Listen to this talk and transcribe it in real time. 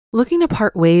Looking to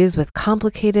part ways with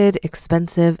complicated,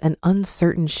 expensive, and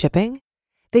uncertain shipping?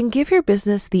 Then give your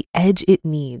business the edge it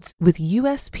needs with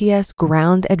USPS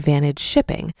Ground Advantage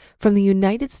shipping from the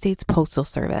United States Postal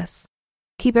Service.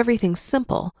 Keep everything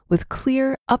simple with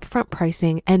clear, upfront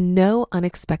pricing and no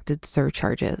unexpected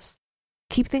surcharges.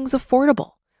 Keep things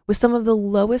affordable with some of the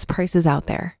lowest prices out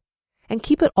there. And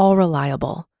keep it all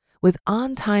reliable with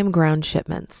on-time ground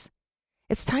shipments.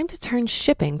 It's time to turn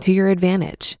shipping to your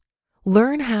advantage.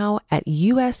 Learn how at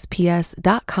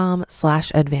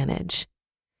USPS.com/advantage.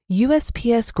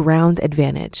 USPS Ground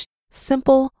Advantage.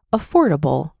 Simple,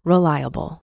 affordable,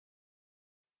 reliable.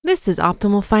 This is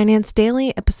Optimal Finance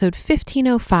Daily, episode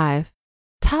 1505.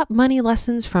 Top Money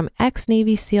Lessons from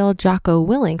ex-Navy SEAL Jocko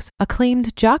Willink's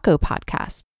Acclaimed Jocko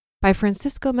podcast by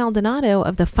Francisco Maldonado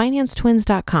of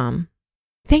theFinanceTwins.com.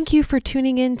 Thank you for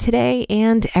tuning in today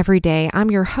and every day.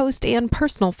 I'm your host and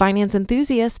personal finance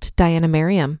enthusiast, Diana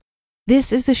Merriam.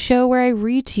 This is the show where I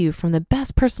read to you from the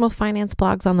best personal finance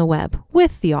blogs on the web,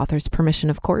 with the author's permission,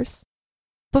 of course.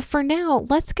 But for now,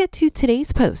 let's get to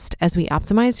today's post as we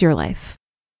optimize your life.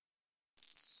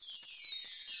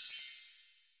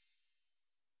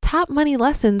 Top Money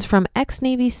Lessons from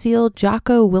ex-Navy SEAL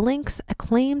Jocko Willink's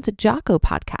Acclaimed Jocko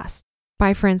podcast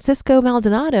by Francisco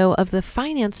Maldonado of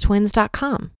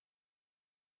theFinanceTwins.com.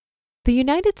 The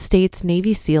United States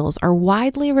Navy SEALs are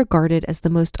widely regarded as the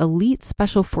most elite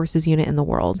special forces unit in the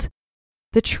world.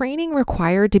 The training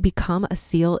required to become a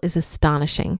SEAL is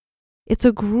astonishing. It's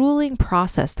a grueling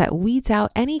process that weeds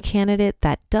out any candidate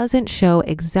that doesn't show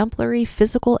exemplary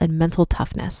physical and mental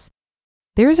toughness.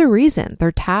 There's a reason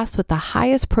they're tasked with the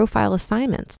highest profile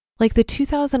assignments, like the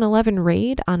 2011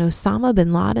 raid on Osama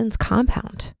bin Laden's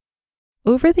compound.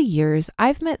 Over the years,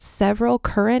 I've met several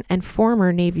current and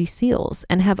former Navy SEALs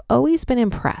and have always been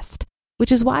impressed,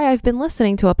 which is why I've been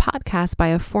listening to a podcast by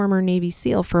a former Navy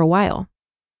SEAL for a while.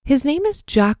 His name is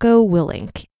Jocko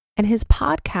Willink, and his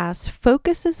podcast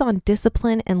focuses on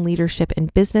discipline and leadership in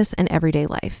business and everyday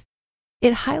life.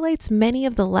 It highlights many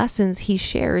of the lessons he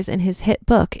shares in his hit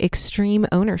book, Extreme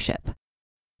Ownership.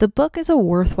 The book is a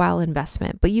worthwhile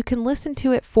investment, but you can listen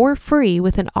to it for free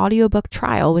with an audiobook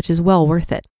trial, which is well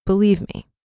worth it. Believe me.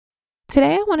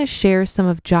 Today, I want to share some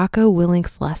of Jocko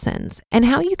Willink's lessons and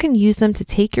how you can use them to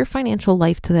take your financial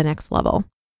life to the next level.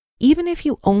 Even if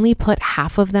you only put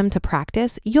half of them to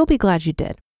practice, you'll be glad you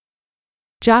did.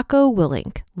 Jocko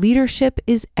Willink, leadership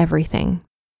is everything.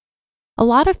 A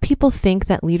lot of people think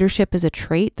that leadership is a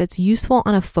trait that's useful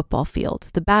on a football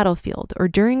field, the battlefield, or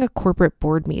during a corporate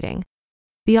board meeting.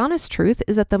 The honest truth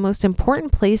is that the most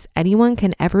important place anyone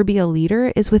can ever be a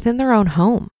leader is within their own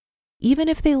home. Even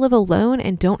if they live alone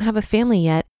and don't have a family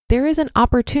yet, there is an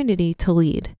opportunity to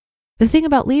lead. The thing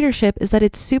about leadership is that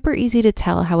it's super easy to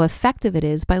tell how effective it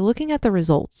is by looking at the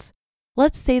results.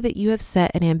 Let's say that you have set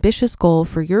an ambitious goal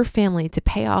for your family to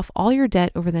pay off all your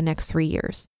debt over the next 3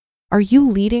 years. Are you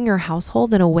leading your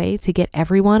household in a way to get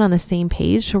everyone on the same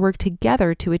page to work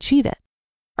together to achieve it?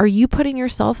 Are you putting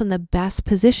yourself in the best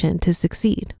position to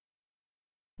succeed?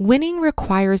 Winning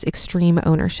requires extreme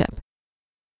ownership.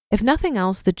 If nothing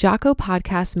else, the Jocko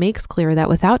podcast makes clear that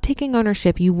without taking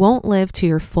ownership, you won't live to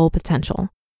your full potential.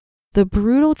 The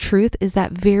brutal truth is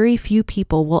that very few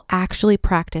people will actually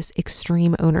practice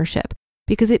extreme ownership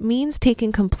because it means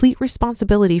taking complete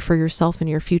responsibility for yourself and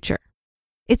your future.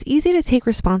 It's easy to take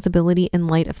responsibility in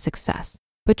light of success,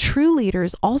 but true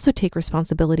leaders also take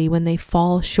responsibility when they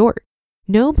fall short.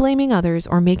 No blaming others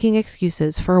or making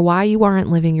excuses for why you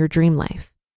aren't living your dream life.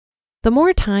 The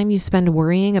more time you spend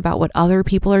worrying about what other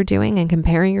people are doing and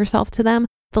comparing yourself to them,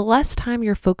 the less time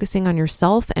you're focusing on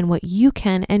yourself and what you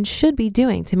can and should be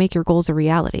doing to make your goals a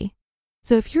reality.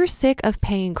 So if you're sick of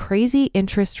paying crazy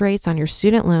interest rates on your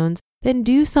student loans, then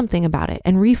do something about it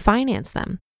and refinance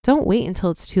them. Don't wait until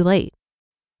it's too late.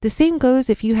 The same goes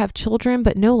if you have children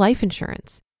but no life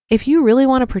insurance. If you really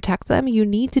want to protect them, you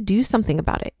need to do something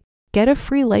about it. Get a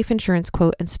free life insurance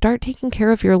quote and start taking care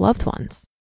of your loved ones.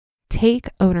 Take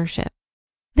ownership.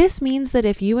 This means that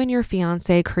if you and your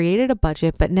fiance created a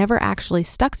budget but never actually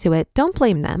stuck to it, don't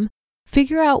blame them.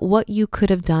 Figure out what you could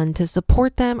have done to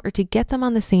support them or to get them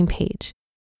on the same page.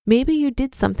 Maybe you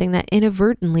did something that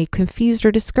inadvertently confused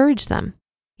or discouraged them.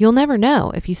 You'll never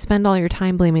know if you spend all your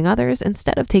time blaming others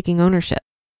instead of taking ownership.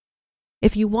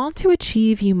 If you want to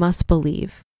achieve, you must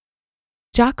believe.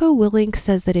 Jocko Willink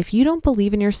says that if you don't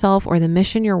believe in yourself or the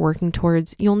mission you're working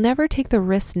towards, you'll never take the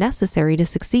risks necessary to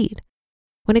succeed.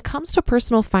 When it comes to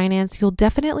personal finance, you'll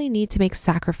definitely need to make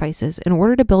sacrifices in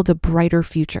order to build a brighter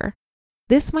future.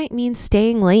 This might mean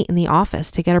staying late in the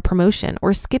office to get a promotion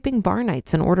or skipping bar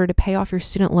nights in order to pay off your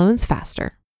student loans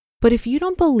faster. But if you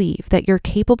don't believe that you're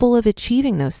capable of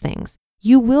achieving those things,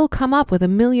 You will come up with a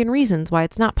million reasons why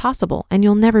it's not possible, and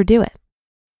you'll never do it.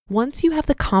 Once you have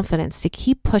the confidence to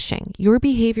keep pushing, your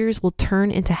behaviors will turn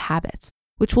into habits,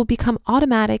 which will become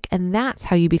automatic, and that's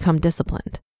how you become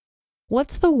disciplined.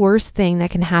 What's the worst thing that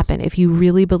can happen if you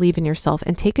really believe in yourself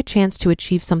and take a chance to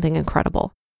achieve something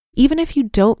incredible? Even if you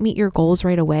don't meet your goals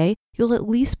right away, you'll at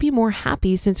least be more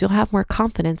happy since you'll have more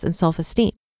confidence and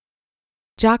self-esteem.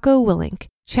 Jocko Willink,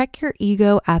 check your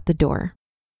ego at the door.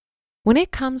 When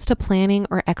it comes to planning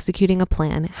or executing a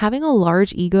plan, having a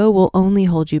large ego will only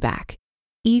hold you back.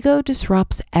 Ego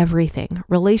disrupts everything: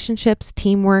 relationships,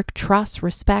 teamwork, trust,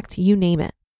 respect, you name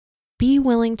it. Be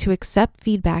willing to accept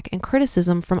feedback and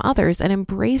criticism from others and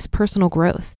embrace personal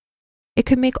growth. It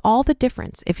could make all the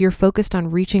difference if you're focused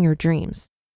on reaching your dreams.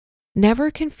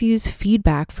 Never confuse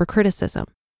feedback for criticism.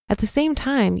 At the same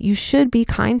time, you should be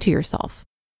kind to yourself.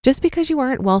 Just because you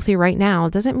aren't wealthy right now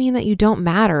doesn't mean that you don't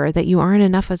matter or that you aren't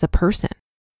enough as a person.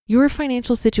 Your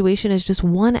financial situation is just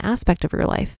one aspect of your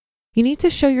life. You need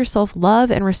to show yourself love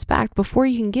and respect before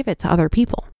you can give it to other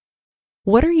people.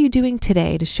 What are you doing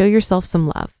today to show yourself some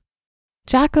love?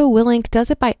 Jocko Willink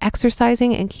does it by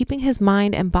exercising and keeping his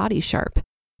mind and body sharp.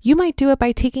 You might do it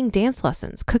by taking dance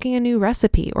lessons, cooking a new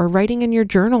recipe, or writing in your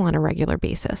journal on a regular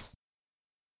basis.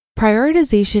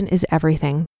 Prioritization is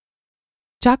everything.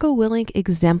 Jocko Willink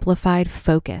exemplified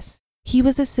focus. He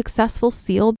was a successful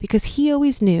SEAL because he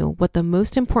always knew what the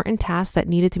most important task that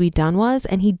needed to be done was,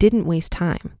 and he didn't waste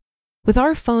time. With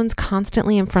our phones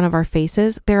constantly in front of our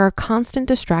faces, there are constant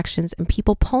distractions and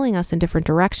people pulling us in different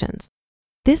directions.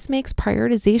 This makes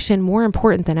prioritization more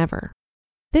important than ever.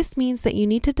 This means that you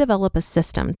need to develop a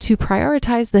system to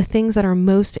prioritize the things that are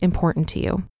most important to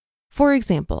you. For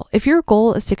example, if your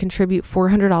goal is to contribute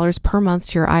 $400 per month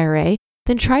to your IRA,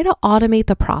 then try to automate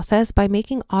the process by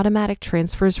making automatic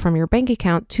transfers from your bank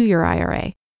account to your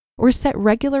IRA, or set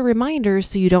regular reminders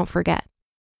so you don't forget.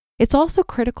 It's also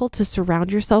critical to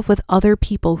surround yourself with other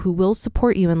people who will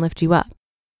support you and lift you up.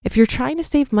 If you're trying to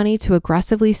save money to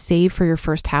aggressively save for your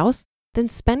first house, then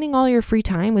spending all your free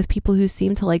time with people who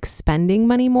seem to like spending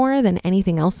money more than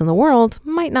anything else in the world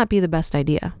might not be the best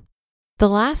idea. The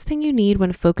last thing you need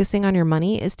when focusing on your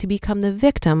money is to become the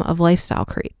victim of lifestyle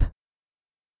creep.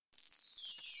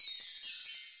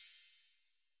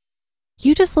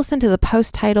 You just listened to the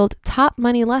post titled Top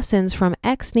Money Lessons from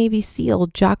Ex-Navy SEAL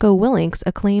Jocko Willink's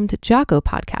Acclaimed Jocko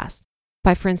podcast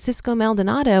by Francisco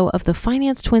Maldonado of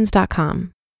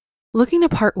thefinancetwins.com. Looking to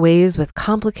part ways with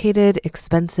complicated,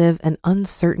 expensive, and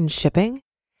uncertain shipping?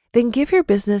 Then give your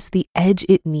business the edge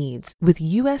it needs with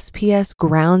USPS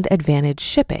Ground Advantage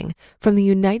shipping from the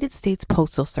United States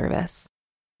Postal Service.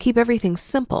 Keep everything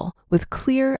simple with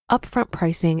clear, upfront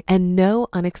pricing and no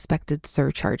unexpected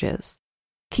surcharges.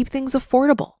 Keep things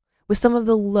affordable with some of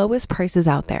the lowest prices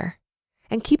out there.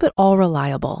 And keep it all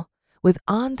reliable with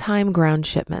on-time ground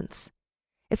shipments.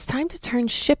 It's time to turn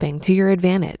shipping to your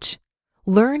advantage.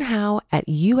 Learn how at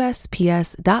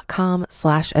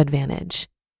USPS.com/advantage.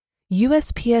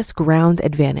 USPS Ground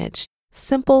Advantage.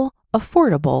 Simple,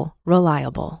 affordable,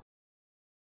 reliable.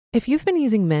 If you've been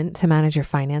using Mint to manage your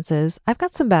finances, I've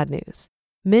got some bad news.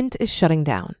 Mint is shutting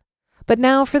down. But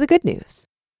now for the good news.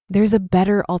 There's a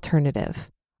better alternative.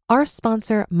 Our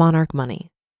sponsor, Monarch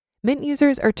Money. Mint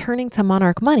users are turning to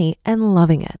Monarch Money and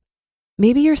loving it.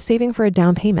 Maybe you're saving for a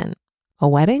down payment, a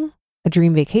wedding, a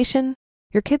dream vacation,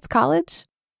 your kids' college?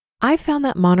 I've found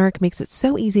that Monarch makes it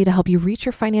so easy to help you reach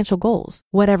your financial goals,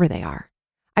 whatever they are.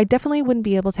 I definitely wouldn't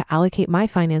be able to allocate my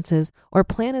finances or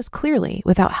plan as clearly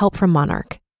without help from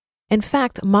Monarch. In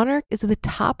fact, Monarch is the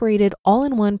top-rated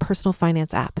all-in-one personal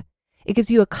finance app. It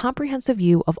gives you a comprehensive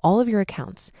view of all of your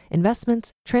accounts,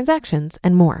 investments, transactions,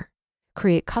 and more.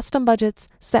 Create custom budgets,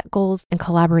 set goals, and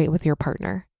collaborate with your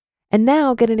partner. And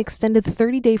now get an extended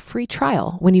 30-day free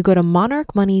trial when you go to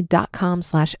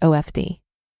monarchmoney.com/OFD.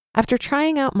 After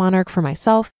trying out Monarch for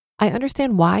myself, I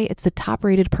understand why it's the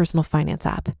top-rated personal finance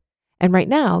app. And right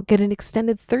now, get an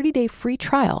extended 30-day free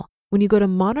trial when you go to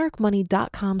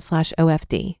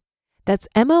monarchmoney.com/OFD. That's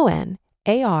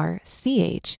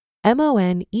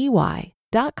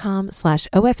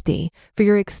monarchmoney.com/OFD for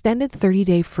your extended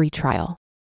 30-day free trial.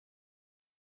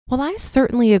 While I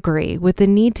certainly agree with the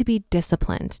need to be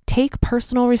disciplined, take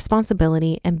personal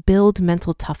responsibility, and build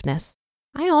mental toughness,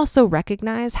 I also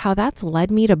recognize how that's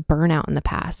led me to burnout in the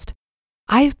past.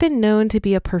 I've been known to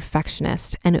be a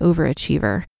perfectionist and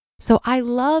overachiever, so I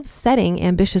love setting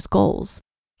ambitious goals.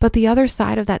 But the other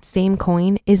side of that same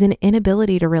coin is an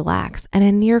inability to relax and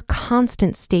a near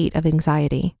constant state of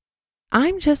anxiety.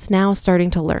 I'm just now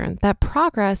starting to learn that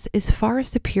progress is far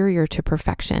superior to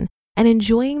perfection, and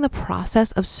enjoying the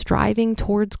process of striving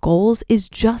towards goals is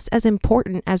just as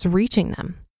important as reaching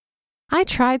them. I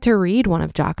tried to read one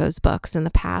of Jocko's books in the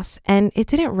past, and it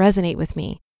didn't resonate with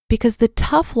me because the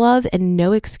tough love and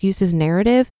no excuses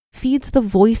narrative feeds the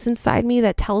voice inside me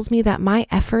that tells me that my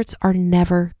efforts are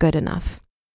never good enough.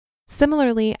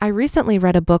 Similarly, I recently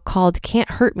read a book called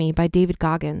Can't Hurt Me by David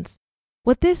Goggins.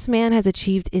 What this man has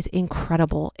achieved is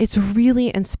incredible. It's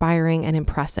really inspiring and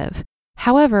impressive.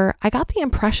 However, I got the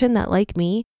impression that, like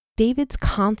me, David's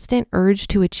constant urge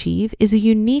to achieve is a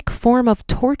unique form of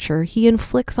torture he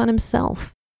inflicts on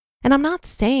himself. And I'm not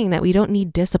saying that we don't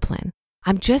need discipline.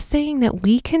 I'm just saying that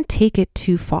we can take it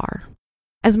too far.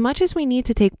 As much as we need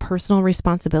to take personal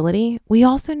responsibility, we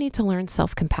also need to learn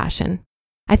self-compassion.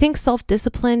 I think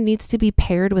self-discipline needs to be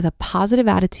paired with a positive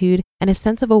attitude and a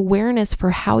sense of awareness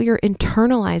for how you're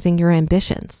internalizing your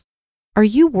ambitions. Are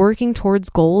you working towards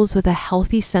goals with a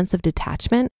healthy sense of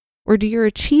detachment, or do your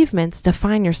achievements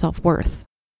define your self-worth?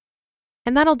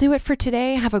 And that'll do it for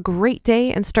today. Have a great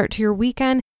day and start to your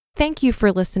weekend. Thank you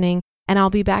for listening, and I'll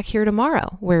be back here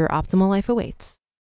tomorrow where your optimal life awaits.